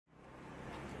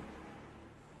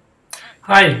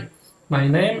Hi, my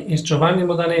name is Giovanni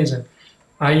Modanese.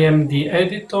 I am the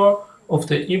editor of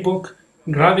the ebook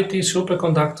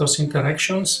Gravity-Superconductors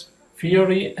Interactions,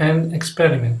 Theory and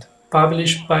Experiment,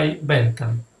 published by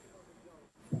Bentham.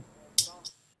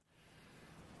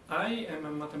 I am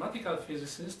a mathematical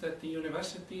physicist at the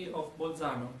University of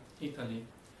Bolzano, Italy,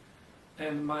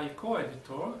 and my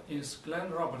co-editor is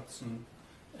Glenn Robertson,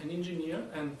 an engineer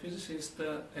and physicist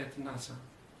at NASA.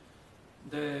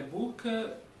 The book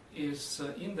is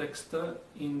indexed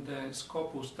in the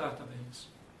Scopus database.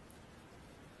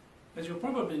 As you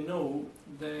probably know,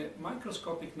 the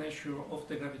microscopic nature of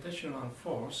the gravitational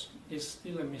force is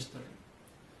still a mystery.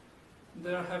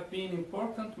 There have been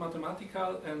important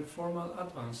mathematical and formal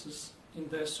advances in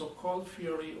the so-called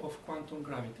theory of quantum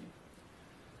gravity.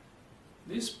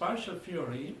 This partial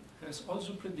theory has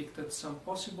also predicted some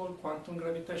possible quantum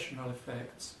gravitational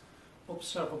effects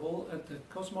observable at the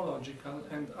cosmological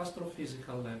and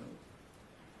astrophysical level.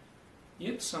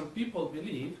 Yet some people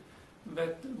believe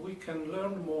that we can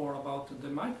learn more about the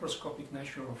microscopic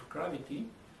nature of gravity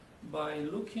by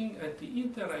looking at the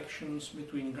interactions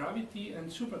between gravity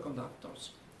and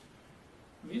superconductors.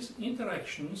 These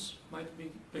interactions might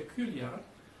be peculiar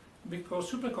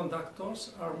because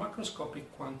superconductors are macroscopic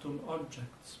quantum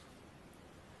objects.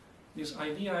 This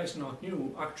idea is not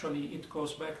new. Actually, it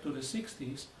goes back to the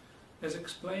 60s, as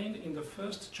explained in the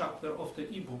first chapter of the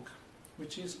ebook,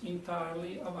 which is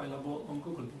entirely available on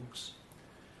Google Books.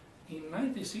 In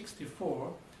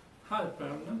 1964,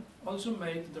 Halpern also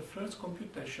made the first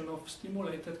computation of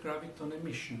stimulated graviton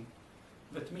emission,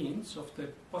 that means of the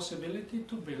possibility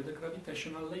to build a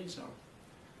gravitational laser.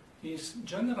 His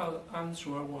general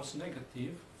answer was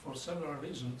negative for several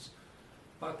reasons,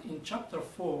 but in Chapter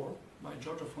 4 by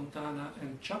Giorgio Fontana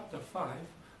and Chapter 5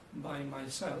 by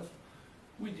myself,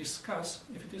 we discuss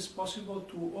if it is possible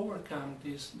to overcome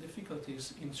these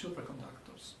difficulties in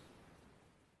superconductors.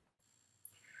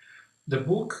 The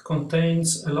book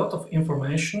contains a lot of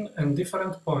information and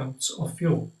different points of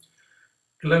view.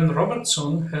 Glenn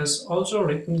Robertson has also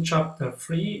written Chapter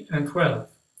 3 and 12.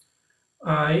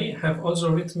 I have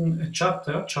also written a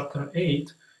chapter, Chapter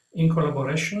 8, in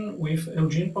collaboration with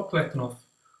Eugene Pokletnov,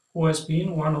 who has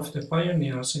been one of the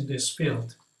pioneers in this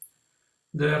field.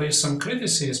 There is some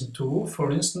criticism too,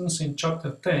 for instance in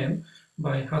Chapter 10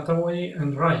 by Hathaway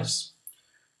and Rice.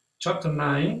 Chapter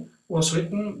 9 was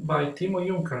written by Timo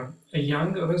Juncker, a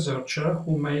young researcher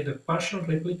who made a partial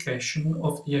replication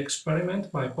of the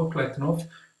experiment by Pokletnov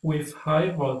with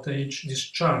high-voltage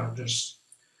discharges.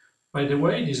 By the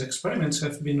way, these experiments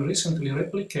have been recently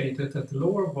replicated at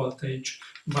lower voltage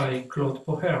by Claude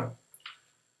Poher.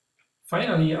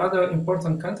 Finally, other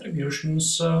important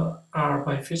contributions are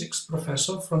by physics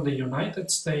professors from the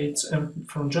United States and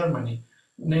from Germany,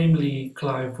 namely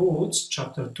Clive Woods,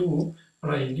 Chapter 2,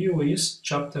 Ray Lewis,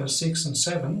 Chapter 6 and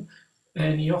 7,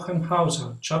 and Joachim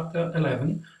Hauser, Chapter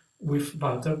 11, with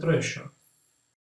Walter Dröscher.